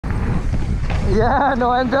Yeah,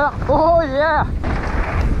 no ender. Oh yeah.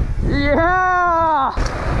 Yeah.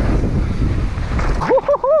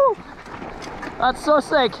 Woohoo! That's so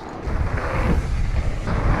sick.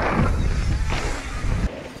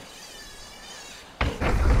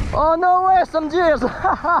 Oh no way, some deers.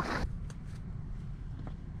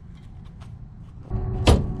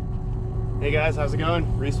 Hey guys, how's it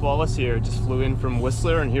going? Reece Wallace here. Just flew in from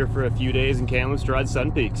Whistler and here for a few days in Kamloops to ride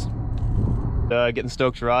Sun Peaks. Getting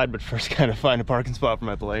stoked to ride, but first gotta find a parking spot for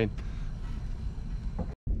my plane.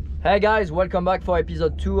 Hey guys, welcome back for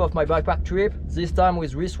episode 2 of my backpack trip. This time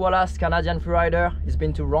with Reece Wallace, Canadian freerider. He's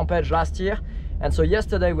been to Rampage last year. And so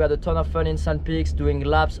yesterday we had a ton of fun in Sun Peaks doing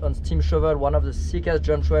laps on Steam Shovel, one of the sickest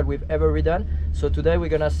jump trail we've ever ridden. So today we're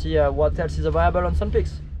gonna see what else is available on Sun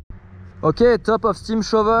Peaks. Okay, top of Steam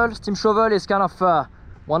Shovel. Steam Shovel is kind of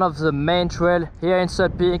one of the main trail here in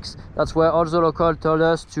Sun Peaks. That's where all the locals told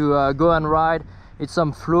us to go and ride. It's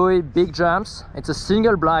some fluid, big jumps. It's a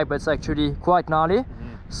single blind, but it's actually quite gnarly.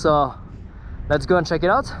 So let's go and check it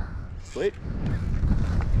out. Sweet.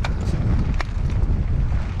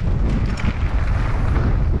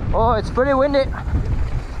 Oh, it's pretty windy.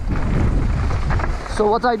 So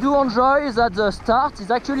what I do enjoy is that the start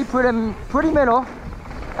is actually pretty mellow,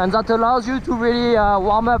 and that allows you to really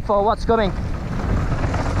warm up for what's coming.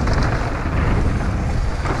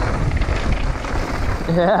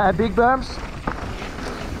 Yeah, big bumps.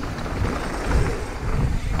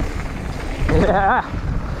 Yeah.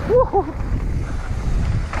 Woohoo.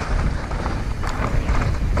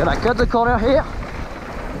 Gonna cut the corner here.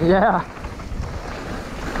 Yeah.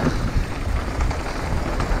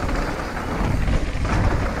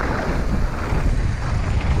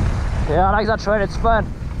 Yeah, I like that trail, it's fun.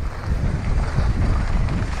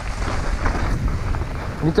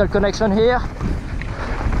 Little connection here.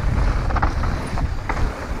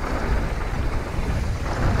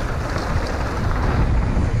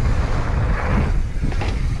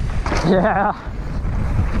 Yeah,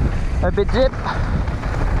 a bit deep.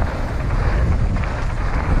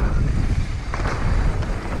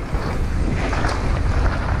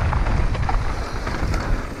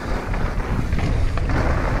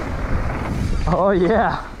 Oh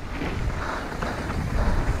yeah.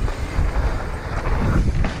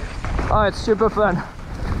 Oh, it's super fun.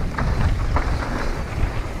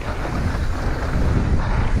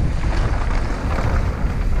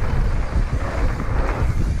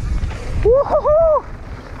 Woohoo!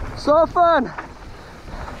 So fun!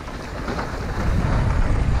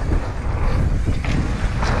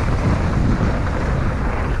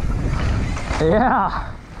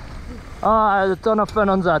 Yeah! Oh, I had a ton of fun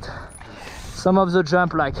on that. Some of the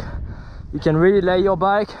jump, like, you can really lay your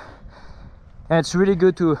bike, and it's really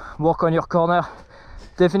good to work on your corner.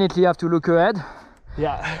 Definitely have to look ahead.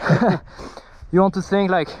 Yeah. You want to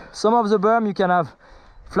think, like, some of the berm you can have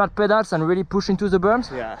flat pedals and really push into the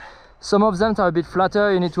berms. Yeah. Some of them are a bit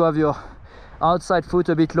flatter, you need to have your outside foot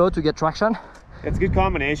a bit low to get traction. It's a good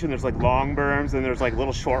combination. There's like long berms and there's like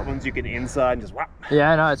little short ones you can inside and just whap.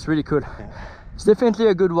 Yeah, no, it's really cool. Yeah. It's definitely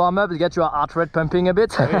a good warm-up to get your heart rate pumping a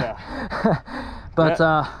bit. Oh, yeah. But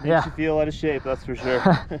makes yeah, you feel out of shape, that's for sure.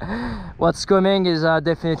 What's coming is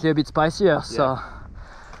definitely a bit spicier, so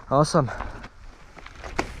awesome.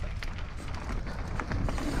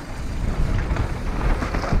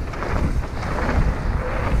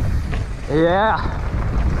 Yeah.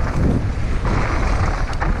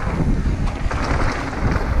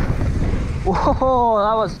 Whoa,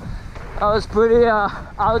 that was pretty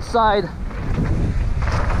outside.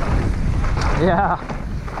 Yeah.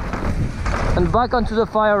 And back onto the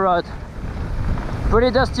fire rod.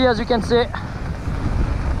 Pretty dusty, as you can see.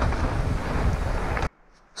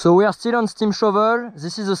 So we are still on Steam Shovel.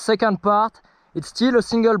 This is the second part. It's still a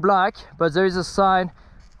single black, but there is a sign,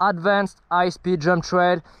 Advanced High-Speed Jump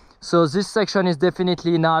Trail. So this section is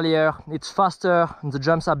definitely gnarlier. It's faster, and the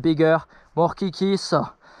jumps are bigger, more kicky, so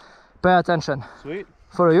pay attention. Sweet.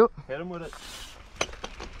 Follow you. Hit him with it.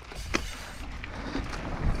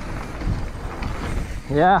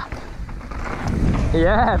 Yeah.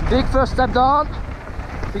 Yeah, big first step down.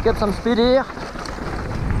 Pick up some speed here.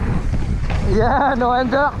 Yeah, no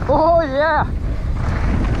ender. Oh yeah.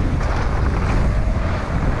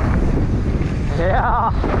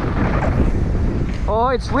 Yeah. Oh,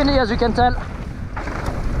 it's windy, as you can tell.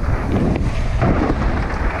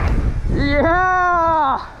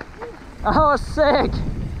 Yeah! That was sick.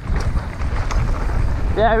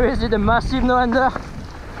 Yeah, I really did a massive no-ender.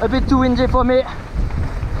 A bit too windy for me.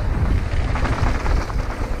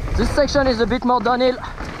 This section is a bit more downhill.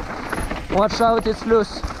 Watch out, it's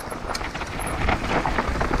loose.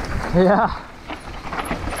 Yeah.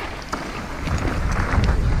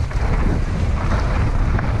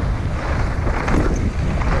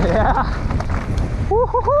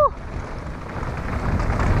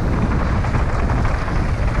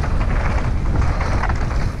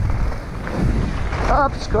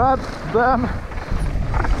 scrub, berm.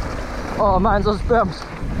 Oh man, those berms.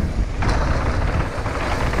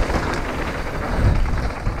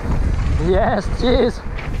 Yes, cheers.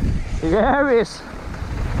 Yeah, Reece.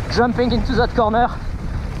 Jumping into that corner.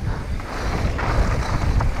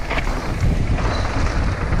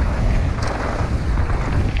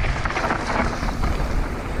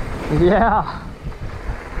 Yeah.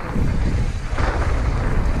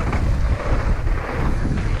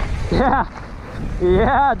 Yeah.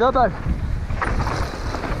 Yeah, double.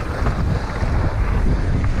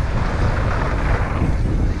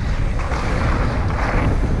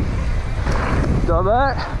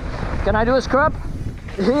 Double. Can I do a scrub?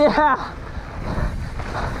 Yeah.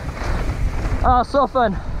 Oh, so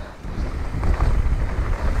fun.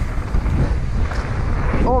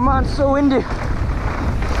 Oh man, so windy.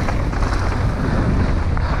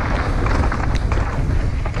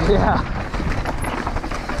 Yeah.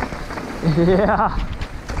 Yeah.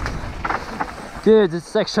 Dude, this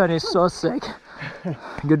section is so sick.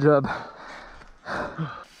 Good job.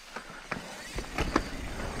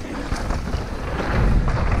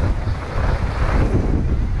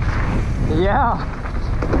 Yeah.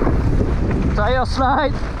 Tire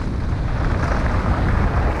slide.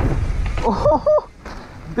 Oh,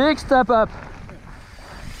 big step up.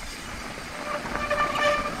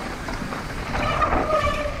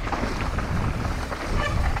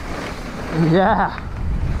 Yeah,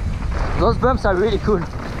 those bumps are really cool.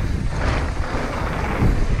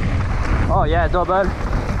 Oh yeah, double.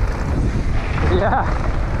 Yeah.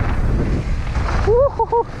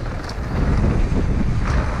 Woo-hoo-hoo.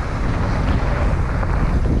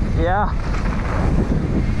 Yeah.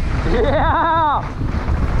 Yeah.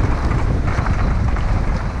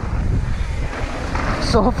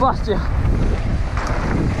 So fast here.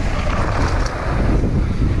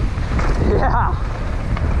 Yeah.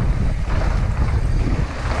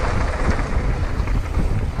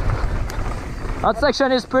 That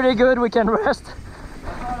section is pretty good, we can rest.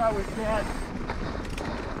 That was dead.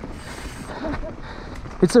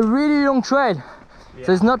 It's a really long trail. Yeah.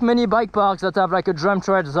 There's not many bike parks that have like a drum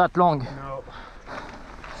trail that long. No.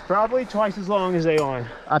 It's probably twice as long as A1.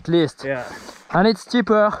 At least. Yeah. And it's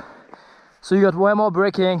steeper, so you got way more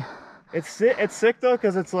braking. It's sick though,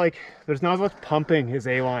 because it's like there's not as much pumping as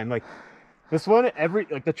A1. Like this one,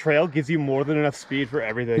 the trail gives you more than enough speed for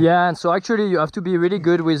everything. Yeah, and so actually you have to be really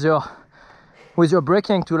good with your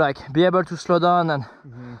braking to like be able to slow down, and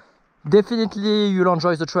definitely you'll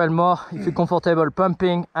enjoy the trail more if you're comfortable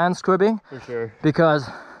pumping and scrubbing. For sure. Because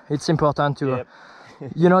it's important to, Yep.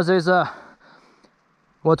 you know, there's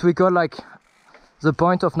what we call like the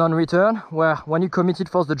point of non-return, where when you committed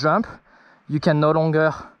for the jump, you can no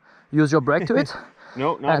longer use your brake to it.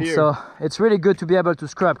 No, not and here. so it's really good to be able to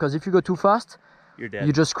scrub, because if you go too fast, You're dead.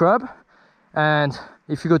 you just scrub, and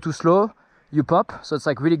if you go too slow, you pop. So it's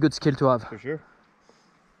like really good skill to have. For sure.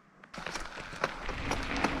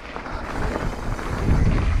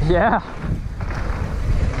 Yeah.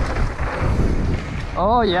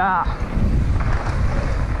 Oh yeah.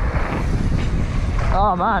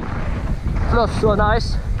 Oh man, feels so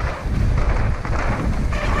nice.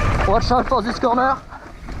 Watch out for this corner.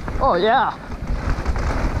 Oh yeah.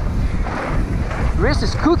 Reece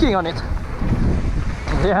is cooking on it.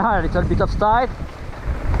 Yeah, a little bit of style.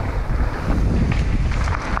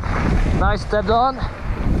 Nice step down.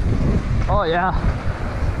 Oh yeah.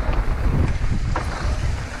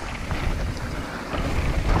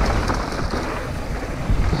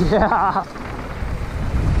 Yeah.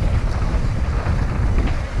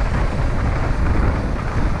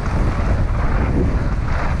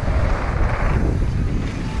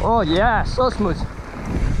 Oh yeah, so smooth.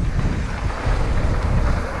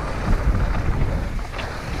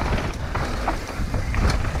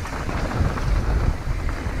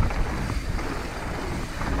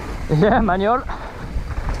 Yeah, manual.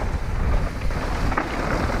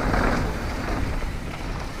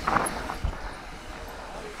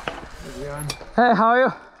 Hey, how are you?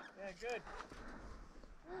 Yeah, good.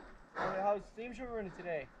 How's steam shower running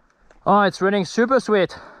today? Oh, it's running super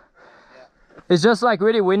sweet. Yeah. It's just like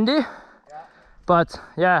really windy, Yeah. but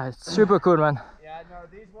yeah, it's super cool, man. Yeah, no,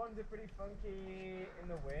 these ones are pretty funky in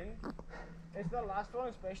the wind. It's the last one,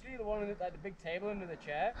 especially the one at the big table under the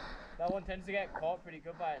chair. That one tends to get caught pretty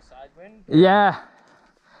good by a side wind. Yeah.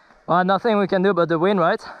 Well, nothing we can do but the wind,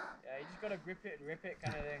 right? Yeah, you just gotta grip it and rip it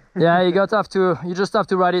kind of thing. Yeah, you just have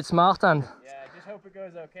to ride it smart, and Yeah, just hope it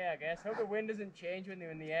goes okay, I guess. Hope the wind doesn't change when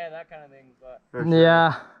they're in the air, that kind of thing. But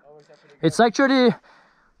yeah. always have pretty good. It's actually,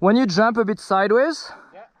 when you jump a bit sideways,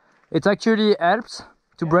 Yeah. it actually helps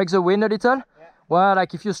to break the wind a little. Yeah. Well,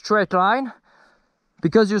 like if you straight line,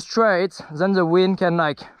 because you're straight, then the wind can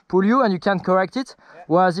like pull you and you can't correct it. Yeah.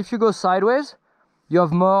 Whereas if you go sideways, you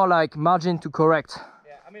have more like margin to correct.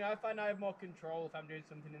 Yeah, I mean, I find I have more control if I'm doing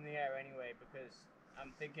something in the air anyway, because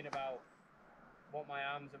I'm thinking about what my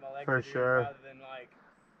arms and my legs For are doing sure. rather than like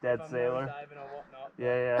Dead if I'm sailor. diving or whatnot.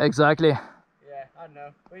 Yeah, yeah. Exactly. Yeah, I don't know.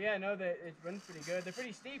 But yeah, no, it runs pretty good. They're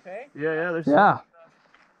pretty steep, eh? Yeah, yeah. There's Yeah.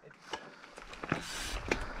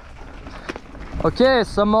 Okay,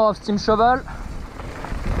 some more of steam shovel.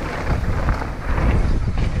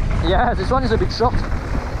 Yeah, this one is a bit short.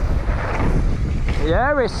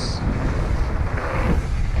 Yeah, Reece.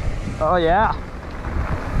 Oh yeah.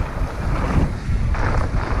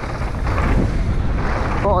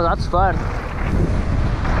 Oh, that's fun.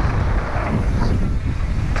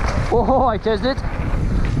 Oh, I cased it.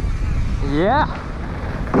 Yeah.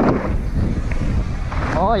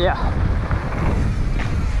 Oh yeah.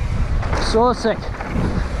 So sick.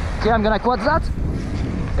 Okay, I'm gonna quad that.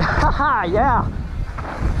 Haha, yeah.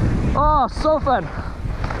 Oh, so fun.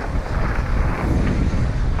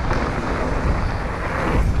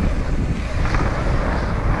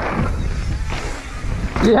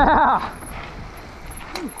 Yeah.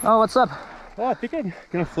 Oh, what's up? Oh, I think I'm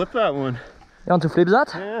gonna flip that one. You want to flip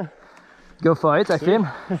that? Yeah. Go for it, I film.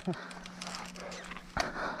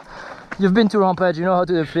 You've been to Rampage, you know how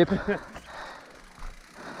to do a flip.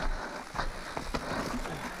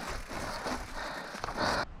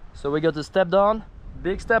 So we got a step down,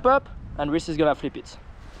 big step up, and Reece is gonna flip it.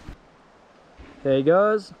 There he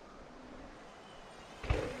goes.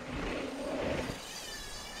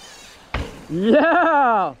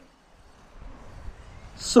 Yeah!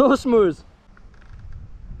 So smooth.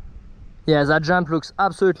 Yeah, that jump looks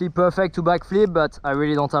absolutely perfect to backflip, but I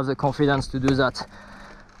really don't have the confidence to do that.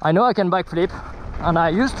 I know I can backflip, and I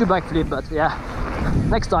used to backflip, but yeah,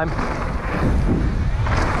 next time.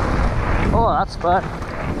 Oh, that's fun.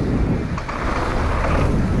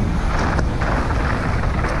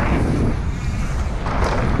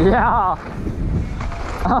 Yeah,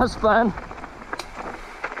 that was fun.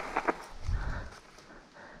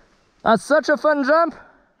 That's such a fun jump.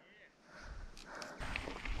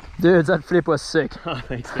 Dude, that flip was sick. Oh,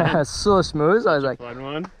 thanks, man. So smooth. I was like, Fun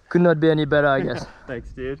one. could not be any better, I guess. Thanks,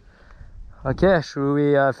 dude. Okay, should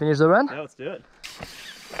we finish the run? Yeah, let's do it.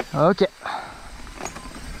 Okay.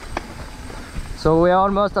 So we are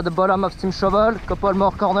almost at the bottom of steam shovel. Couple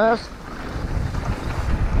more corners.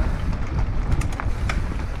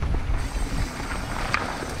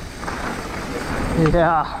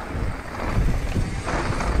 Yeah.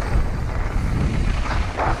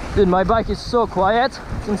 Dude, my bike is so quiet,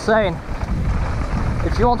 it's insane.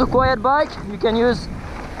 If you want a quiet bike, you can use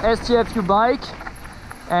STFU bike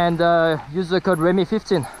and use the code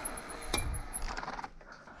REMI15.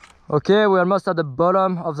 Okay, we're almost at the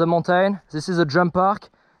bottom of the mountain. This is a jump park,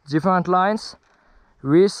 different lines.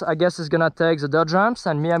 Reece, I guess, is gonna take the dirt jumps,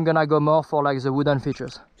 and me, I'm gonna go more for like the wooden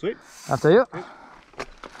features. Sweet. After you. Sweet.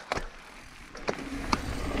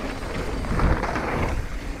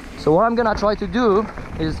 So what I'm gonna try to do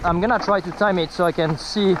is I'm gonna try to time it so I can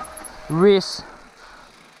see Reece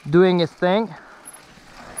doing his thing.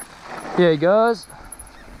 Here he goes.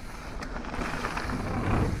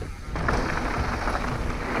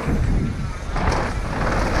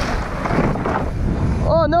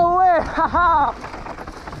 Oh, no way! Haha!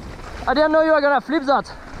 I didn't know you were gonna flip that.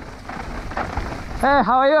 Hey,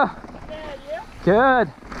 how are you?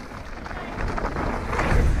 Good.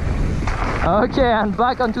 Okay, and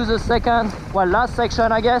back onto the second, well, last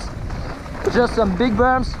section, I guess. Just some big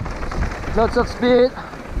berms, lots of speed.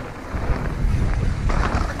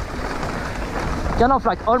 Kind of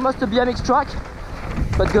like almost a BMX track,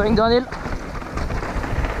 but going downhill.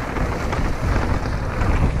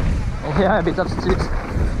 Yeah, a bit of steps.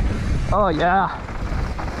 Oh yeah.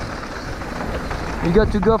 You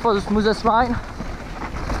got to go for the smoothest line.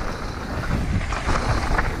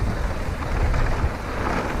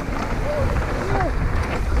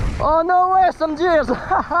 Oh no way, some deers!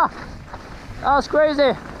 That was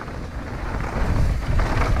crazy!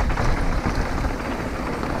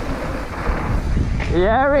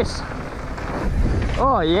 Yeah, Reece.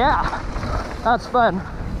 Oh yeah, that's fun.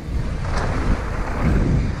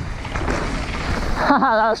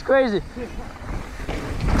 That was crazy.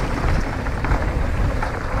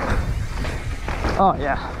 Oh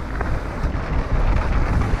yeah.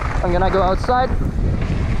 I'm gonna go outside.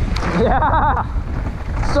 Yeah!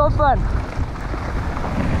 So fun.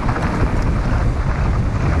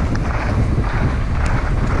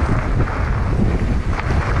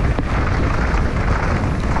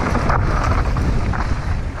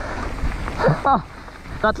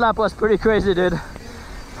 That lap was pretty crazy, dude.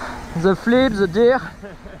 the flip, the deer,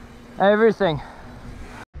 everything.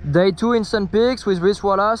 Day 2 in Sun Peaks with Reece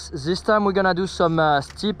Wallace. This time we're gonna do some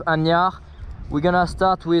steep and Nyar. We're gonna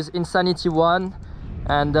start with Insanity 1,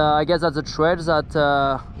 and I guess that's the trail that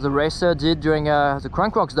the racer did during the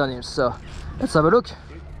Crankworx downhill. So let's have a look.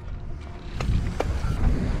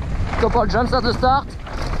 Couple jumps at the start.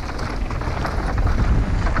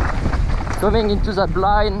 Coming into that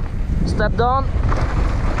blind step down.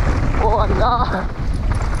 Oh, and now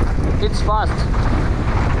it's fast.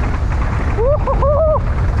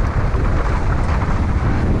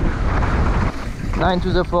 Now into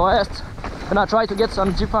the forest. Gonna try to get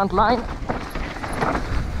some different line.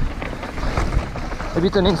 A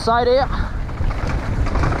bit on inside here.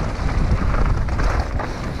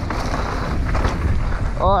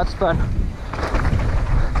 Oh, that's fun.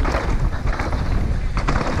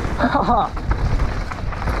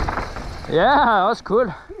 Yeah, that was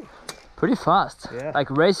cool. Pretty fast. Yeah.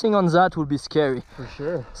 Like racing on that would be scary. For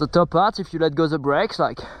sure. The top part, if you let go the brakes,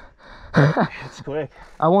 like It's quick.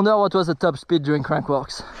 I wonder what was the top speed during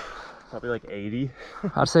Crankworx. Probably like 80.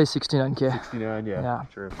 I'll say 69k. 69, yeah. Yeah.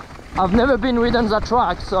 True. I've never been ridden that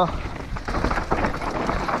track, so.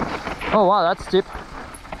 Oh wow, that's steep.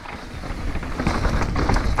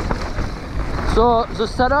 So the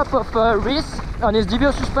setup of Reece on his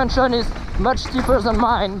DVO suspension is much steeper than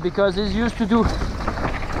mine because he's used to do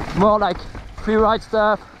more like free ride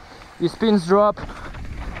stuff. His spins drop.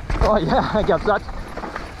 Oh yeah, I got that.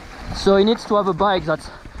 So he needs to have a bike that's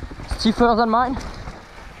stiffer than mine,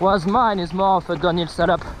 whereas mine is more of a downhill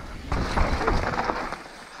setup.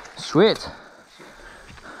 Sweet.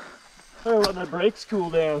 Oh, let my brakes cool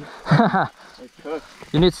down.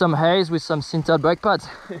 You need some haze with some sintered brake pads.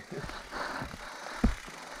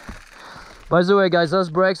 By the way guys, those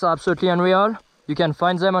brakes are absolutely unreal. You can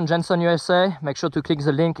find them on Jensen USA. Make sure to click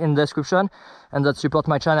the link in the description and that support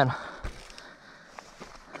my channel.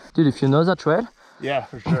 Dude, if you know that trail. Yeah,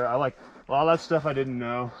 for sure. I like a lot of that stuff I didn't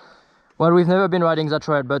know. Well, we've never been riding that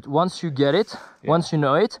trail, but once you get it, once you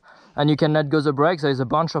know it, and you can let go the brakes, there's a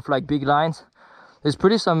bunch of like big lines. There's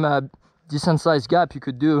pretty some decent sized gap you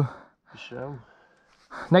could do. For sure.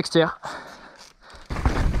 Next year.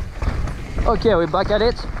 Okay, we're back at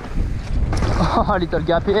it. Oh, a little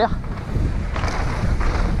gap here.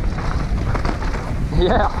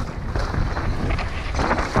 Yeah.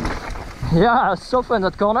 Yeah, so fun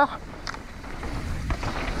that corner.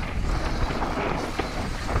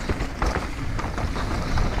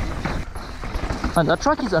 And that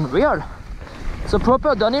track is unreal. It's a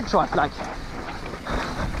proper downhill track, like.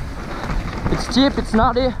 It's steep, it's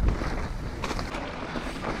gnarly.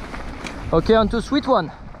 Okay, on to sweet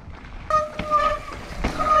one.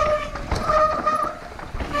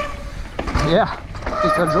 Yeah,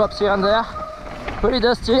 little drops here and there. Pretty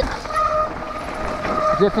dusty.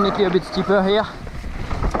 Definitely a bit steeper here.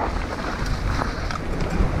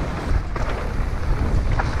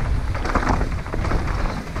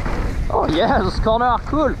 Oh yeah, those corners are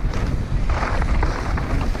cool.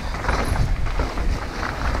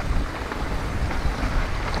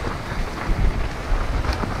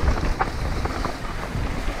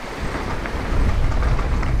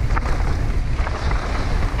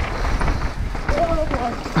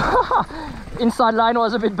 Inside line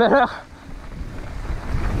was a bit better.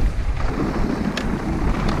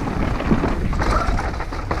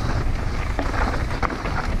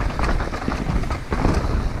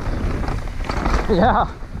 Yeah.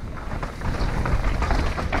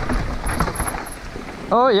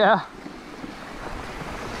 Oh yeah.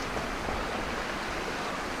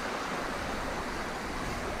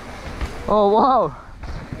 Oh wow.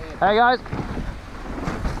 Hey guys.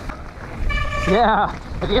 Yeah,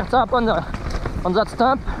 rear tap on that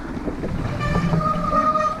stump.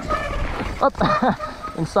 Up.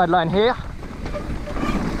 Inside line here.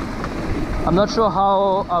 I'm not sure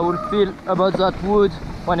how I will feel about that wood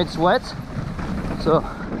when it's wet. So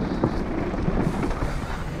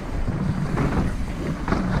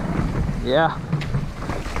yeah.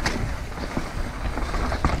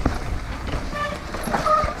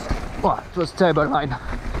 Wow, it was a terrible line.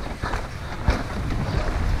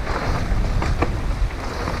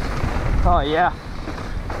 Oh yeah.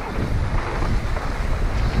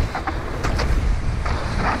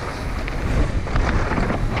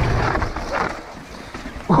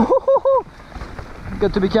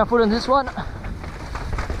 Got to be careful on this one.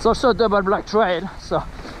 It's also a double black trail, so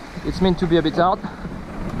it's meant to be a bit hard.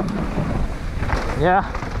 Yeah.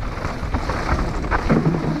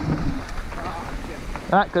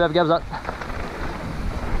 Alright, could have gapped that.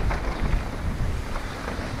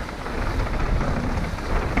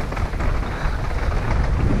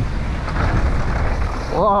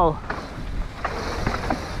 Wow.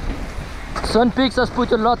 Sun Peaks has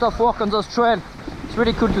put a lot of work on those trails. It's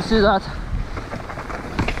really cool to see that.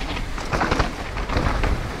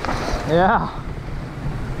 Yeah.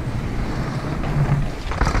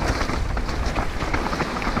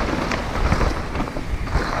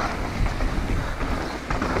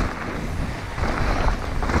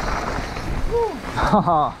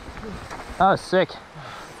 Oh, sick.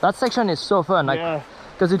 That section is so fun, like,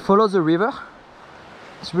 because it follows the river.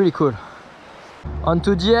 It's really cool. On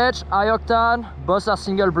to DH, high octane, both are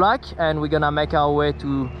single black, and we're gonna make our way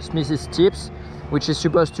to Smith's Tips, which is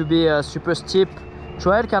supposed to be a super steep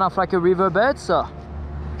trail, kind of like a riverbed, so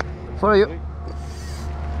follow you.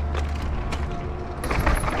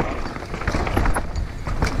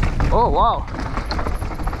 Oh wow,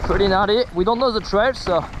 pretty gnarly. We don't know the trail,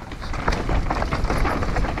 so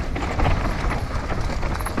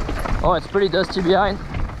oh, it's pretty dusty behind.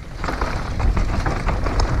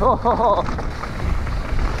 Oh, ho, ho.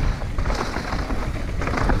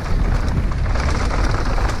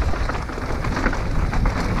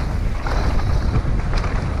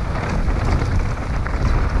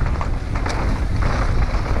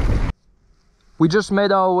 We just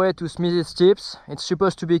made our way to Smith's Tips. It's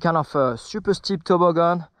supposed to be kind of a super steep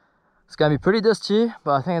toboggan. It's gonna be pretty dusty,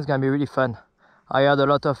 but I think it's gonna be really fun. I heard a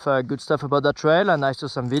lot of good stuff about that trail and I saw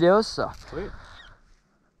some videos, so sweet.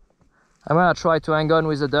 I'm gonna try to hang on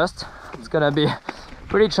with the dust. It's gonna be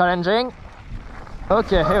pretty challenging.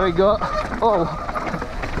 Okay, here we go. Oh,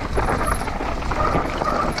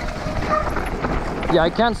 yeah, I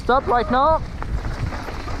can't stop right now,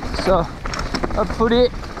 so hopefully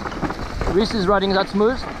Reece is riding that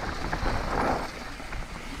smooth.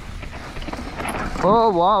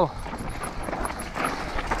 Oh wow.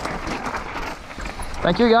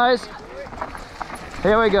 Thank you guys.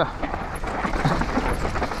 Here we go.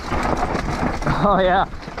 Oh yeah.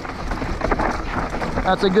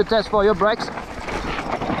 That's a good test for your brakes.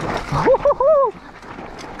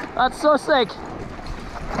 That's so sick.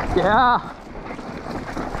 Yeah.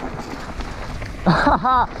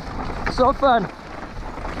 So fun.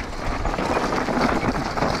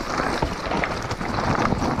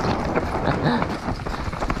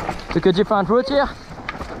 Took a different route here.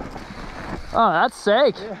 Oh, that's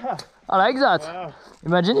sick. Yeah. I like that. Wow.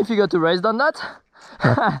 Imagine if you got to race on that.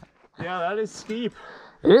 Yeah, that is steep.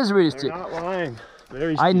 It is really steep. Not lying.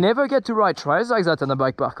 Very steep. I never get to ride trails like that on a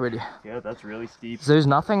bike park, really. Yeah, that's really steep. There's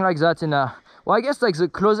nothing like that in a... Well, I guess like the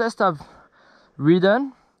closest I've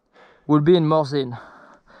ridden would be in Morzine.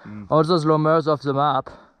 All those lomers off the map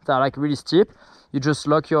that are like really steep. You just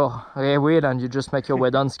lock your rear wheel and you just make your way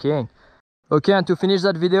down skiing. Okay, and to finish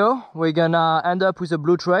that video, we're gonna end up with a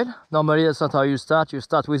blue trail. Normally that's not how you start. You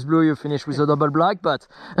start with blue, you finish with a double black, but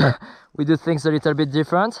we do things a little bit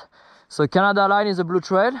different. So Canada line is a blue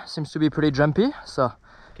trail, seems to be pretty jumpy. So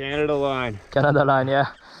Canada line. Canada line, yeah.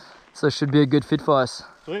 So it should be a good fit for us.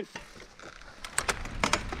 Sweet.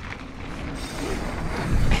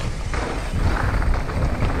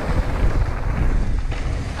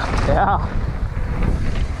 Yeah.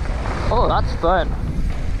 Oh, that's fun.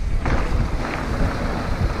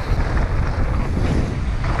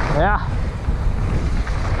 Yeah.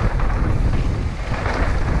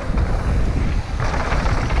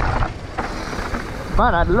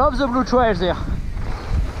 Man, I love the blue trails here.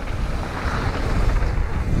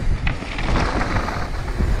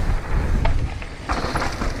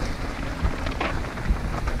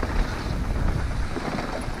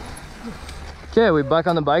 Okay, we're back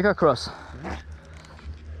on the bike across.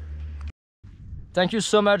 Thank you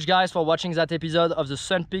so much guys for watching that episode of the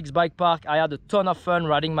Sun Peaks Bike Park. I had a ton of fun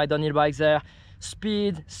riding my downhill bikes there.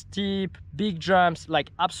 Speed, steep, big jumps,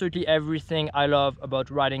 like absolutely everything I love about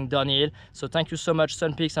riding downhill. So thank you so much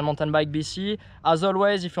Sun Peaks and Mountain Bike BC. As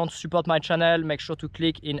always, if you want to support my channel, make sure to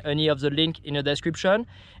click in any of the link in the description.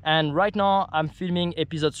 And right now I'm filming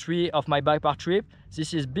episode 3 of my bike park trip.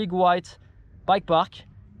 This is Big White Bike Park.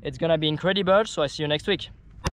 It's gonna be incredible, so I see you next week.